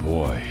 "Oh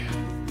boy."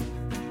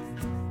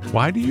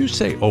 "Why do you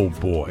say, 'oh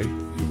boy'?"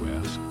 you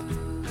asked.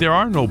 "There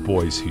are no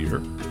boys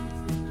here."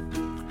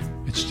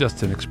 "It's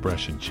just an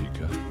expression,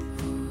 Chica."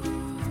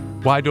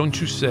 "Why don't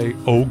you say,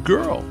 'oh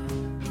girl'?"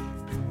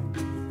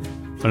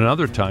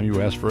 Another time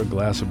you asked for a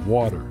glass of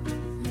water.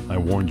 I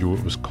warned you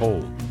it was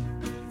cold.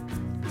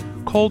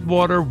 "Cold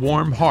water,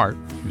 warm heart,"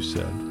 you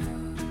said.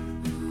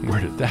 Where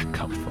did that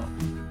come from?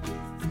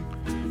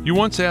 You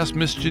once asked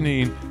Miss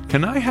Janine,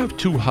 "Can I have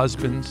 2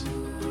 husbands?"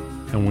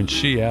 And when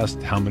she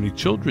asked, "How many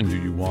children do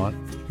you want?"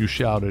 you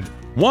shouted,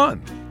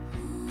 "1."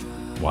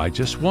 "Why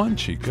just 1,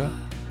 Chica?"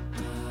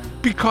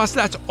 "Because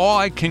that's all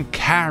I can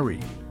carry."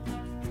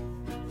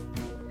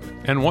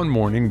 And one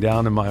morning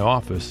down in my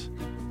office,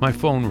 my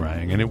phone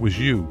rang and it was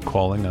you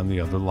calling on the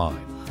other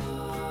line.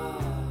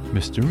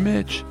 "Mr.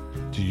 Mitch,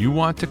 do you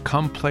want to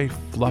come play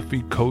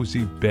fluffy,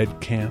 cozy bed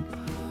camp?"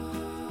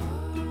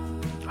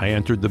 I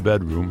entered the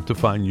bedroom to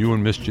find you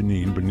and Miss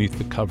Janine beneath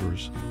the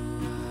covers.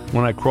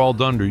 When I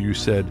crawled under, you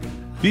said,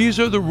 "These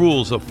are the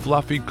rules of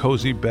fluffy,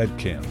 cozy bed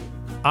camp.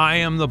 I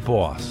am the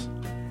boss.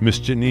 Miss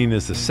Janine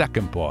is the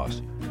second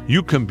boss.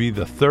 You can be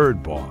the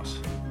third boss.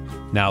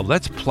 Now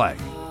let's play."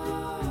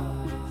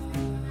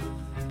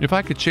 If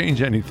I could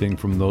change anything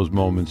from those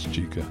moments,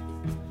 Chica,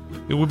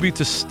 it would be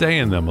to stay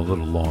in them a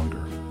little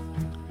longer.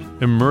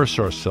 Immerse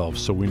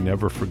ourselves so we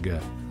never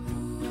forget.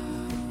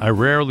 I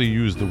rarely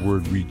use the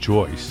word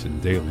rejoice in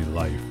daily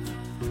life,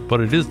 but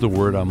it is the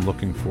word I'm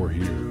looking for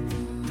here.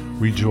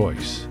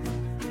 Rejoice.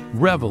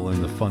 Revel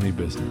in the funny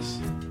business.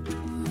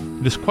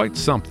 It is quite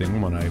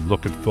something when I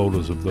look at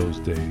photos of those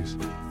days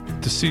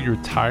to see your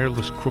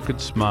tireless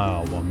crooked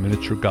smile while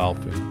miniature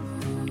golfing,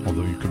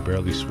 although you could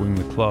barely swing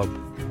the club,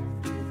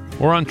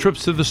 or on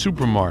trips to the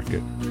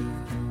supermarket,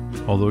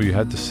 although you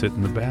had to sit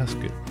in the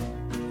basket,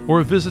 or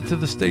a visit to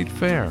the state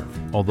fair,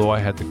 although I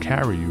had to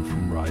carry you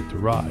from ride to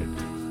ride.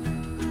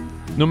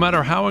 No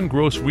matter how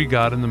engrossed we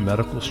got in the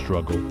medical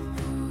struggle,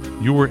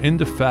 you were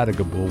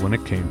indefatigable when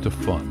it came to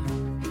fun.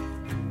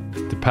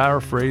 To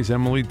paraphrase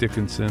Emily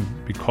Dickinson,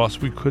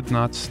 because we could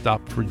not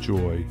stop for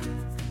joy,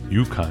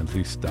 you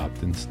kindly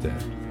stopped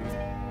instead.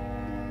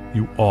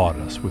 You awed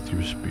us with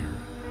your spirit.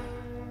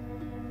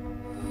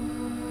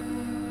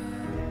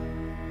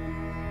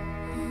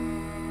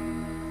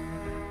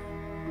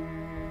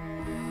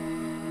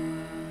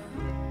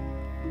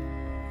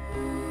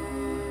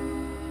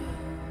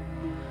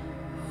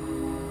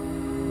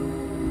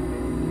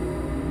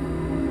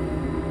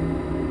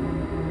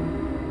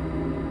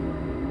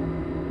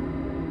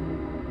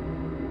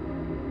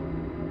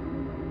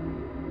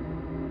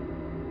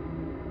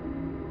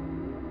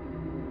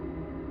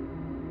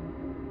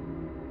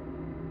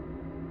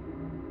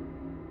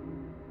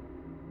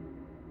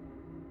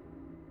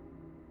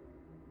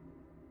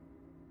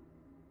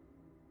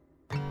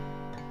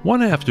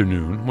 One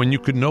afternoon, when you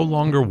could no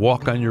longer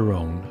walk on your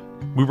own,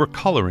 we were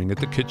coloring at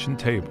the kitchen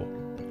table.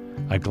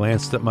 I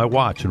glanced at my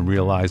watch and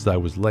realized I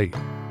was late.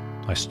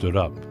 I stood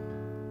up.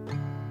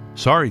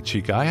 "Sorry,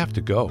 Chica, I have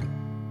to go."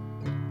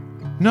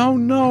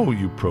 No,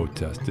 you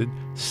protested.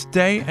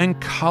 "Stay and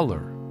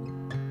color."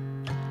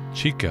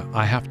 "Chica,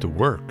 I have to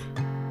work."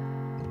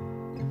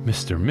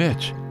 "Mr.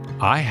 Mitch,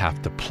 I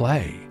have to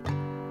play."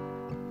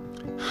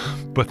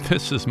 "But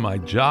this is my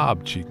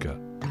job, Chica."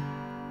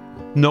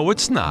 "No,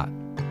 it's not."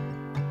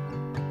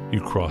 You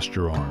crossed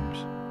your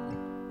arms.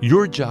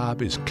 "Your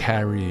job is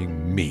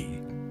carrying me."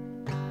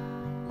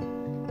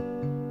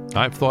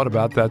 I've thought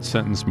about that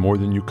sentence more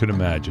than you could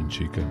imagine,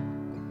 Chica.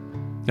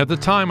 At the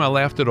time, I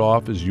laughed it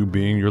off as you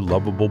being your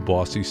lovable,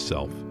 bossy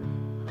self.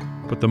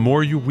 But the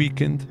more you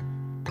weakened,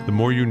 the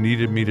more you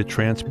needed me to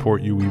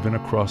transport you even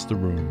across the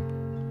room,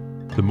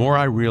 the more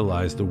I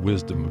realize the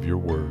wisdom of your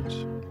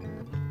words.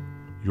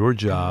 Your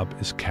job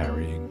is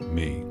carrying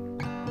me.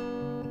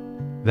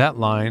 That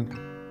line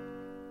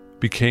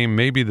became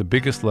maybe the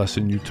biggest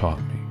lesson you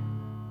taught me.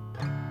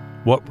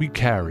 What we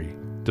carry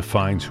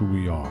defines who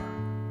we are,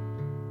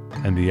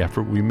 and the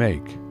effort we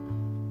make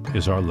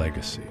is our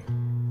legacy.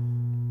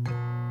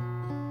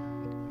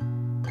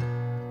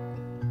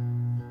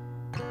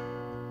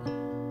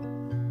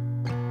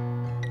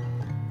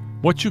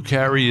 What you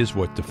carry is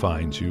what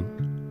defines you.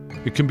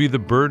 It can be the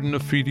burden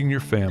of feeding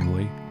your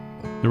family,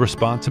 the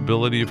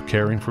responsibility of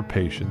caring for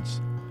patients,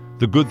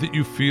 the good that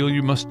you feel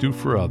you must do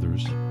for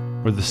others,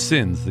 or the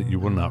sins that you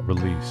will not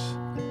release.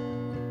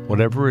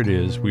 Whatever it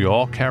is, we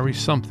all carry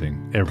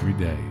something every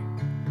day.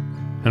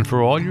 And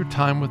for all your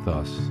time with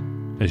us,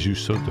 as you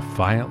so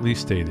defiantly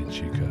stated,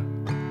 Chica,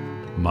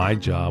 my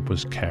job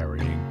was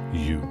carrying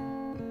you.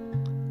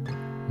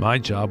 My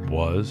job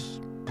was,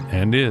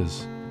 and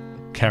is,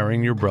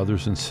 carrying your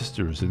brothers and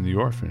sisters in the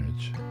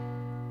orphanage.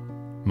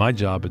 My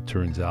job, it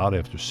turns out,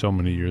 after so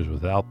many years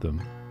without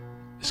them,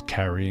 is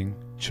carrying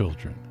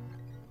children.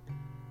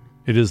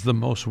 It is the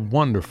most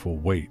wonderful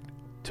weight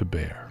to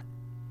bear.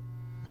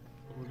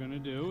 What we're going to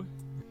do,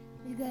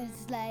 We're gonna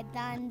slide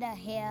down the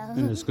hill.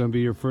 and it's going to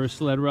be your first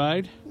sled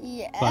ride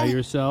Yeah. by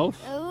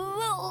yourself.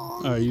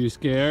 Oh. Are you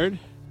scared?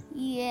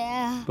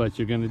 Yeah. But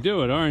you're going to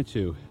do it, aren't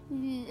you?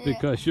 Yeah.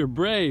 Because you're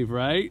brave,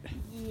 right?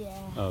 Yeah.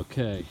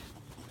 Okay.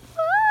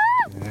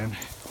 And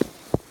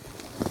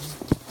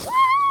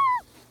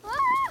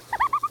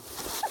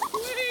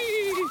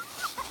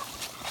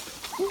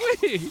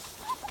whee!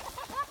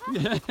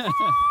 Yeah.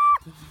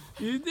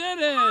 You did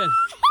it!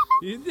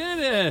 You did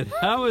it!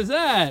 How was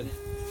that?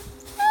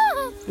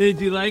 Did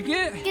you like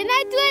it? Can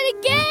I do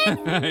it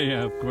again?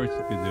 Yeah, of course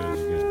you can do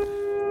it again.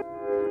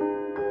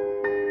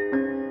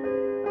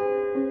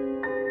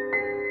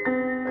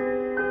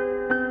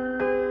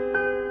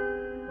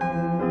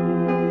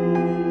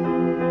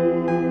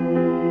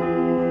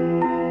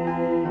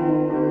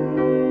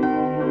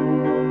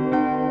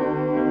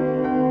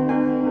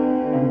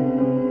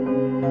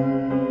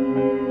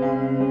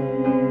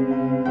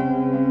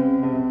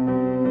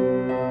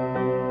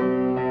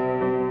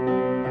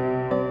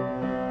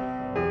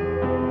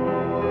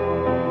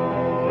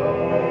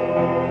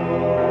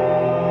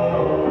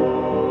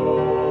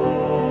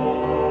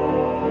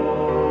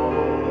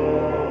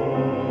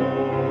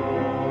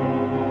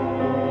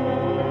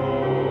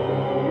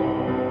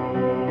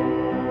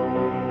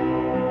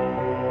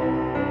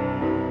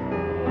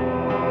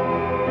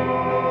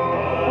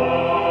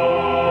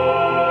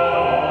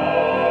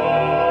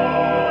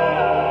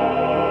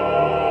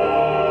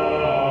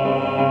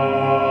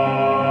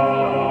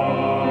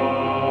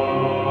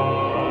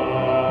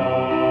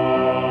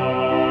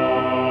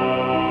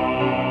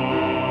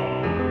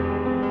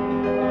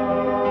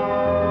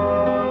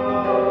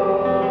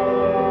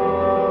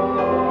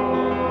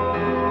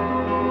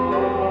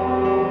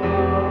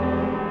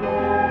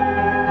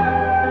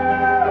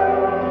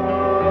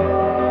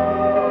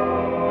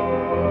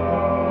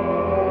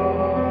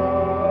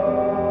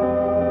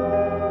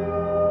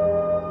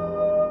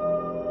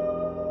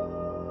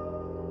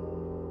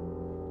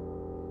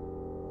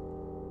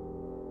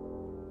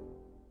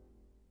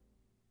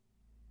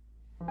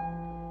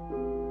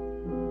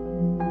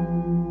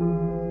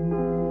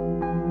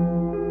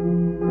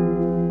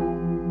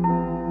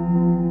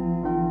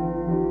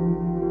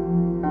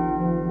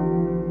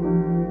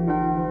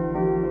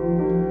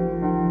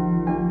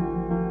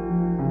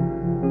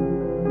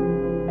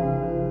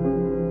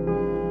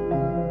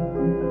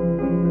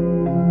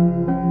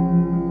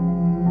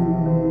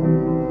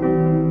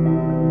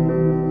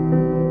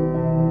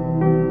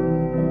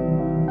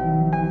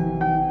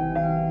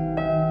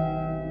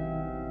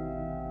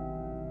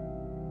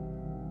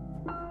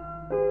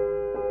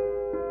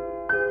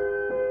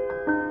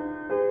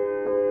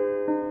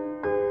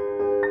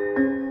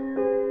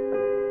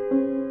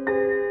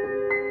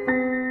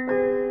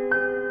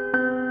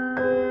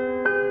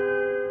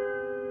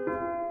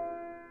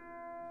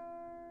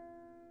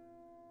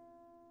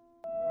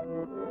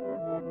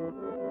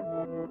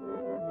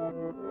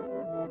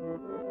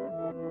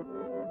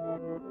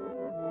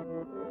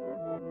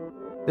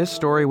 This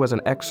story was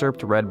an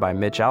excerpt read by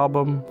Mitch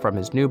Albom from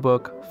his new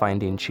book,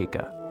 Finding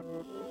Chica.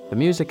 The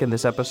music in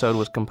this episode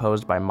was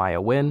composed by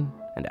Maya Wynn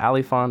and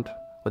Alifant,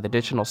 with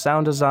additional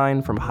sound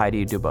design from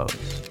Heidi Dubose.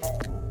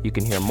 You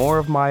can hear more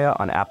of Maya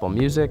on Apple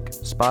Music,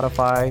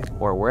 Spotify,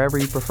 or wherever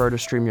you prefer to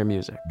stream your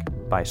music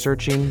by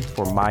searching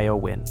for Maya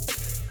Wynn.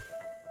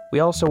 We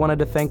also wanted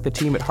to thank the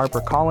team at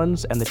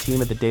HarperCollins and the team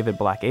at the David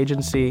Black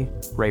Agency,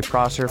 Ray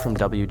Prosser from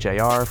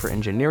WJR for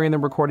engineering the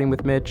recording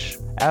with Mitch,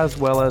 as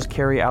well as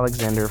Carrie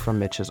Alexander from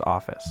Mitch's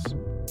office.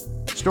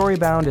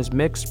 Storybound is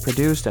mixed,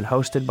 produced, and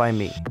hosted by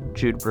me,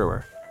 Jude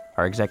Brewer.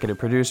 Our executive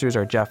producers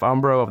are Jeff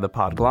Umbro of The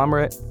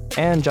Podglomerate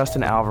and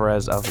Justin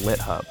Alvarez of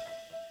LitHub.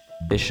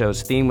 This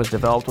show's theme was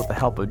developed with the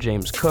help of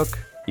James Cook.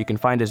 You can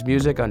find his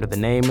music under the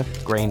name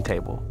Grain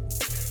Table.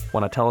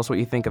 Want to tell us what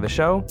you think of the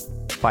show?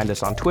 Find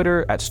us on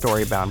Twitter at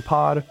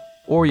StoryboundPod,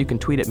 or you can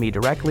tweet at me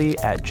directly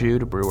at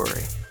Jude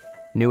Brewery.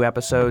 New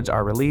episodes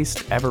are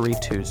released every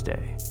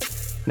Tuesday.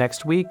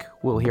 Next week,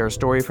 we'll hear a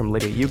story from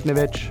Lydia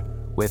Yuknevich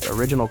with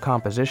original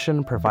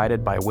composition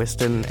provided by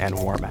Whiston and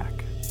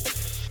Warmack.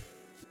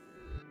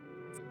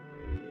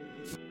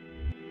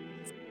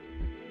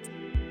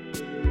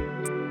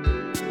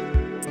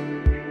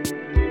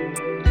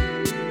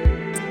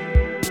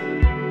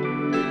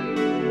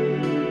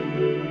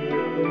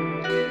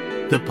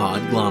 The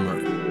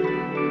Podglomerate,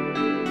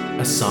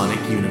 a sonic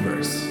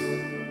universe.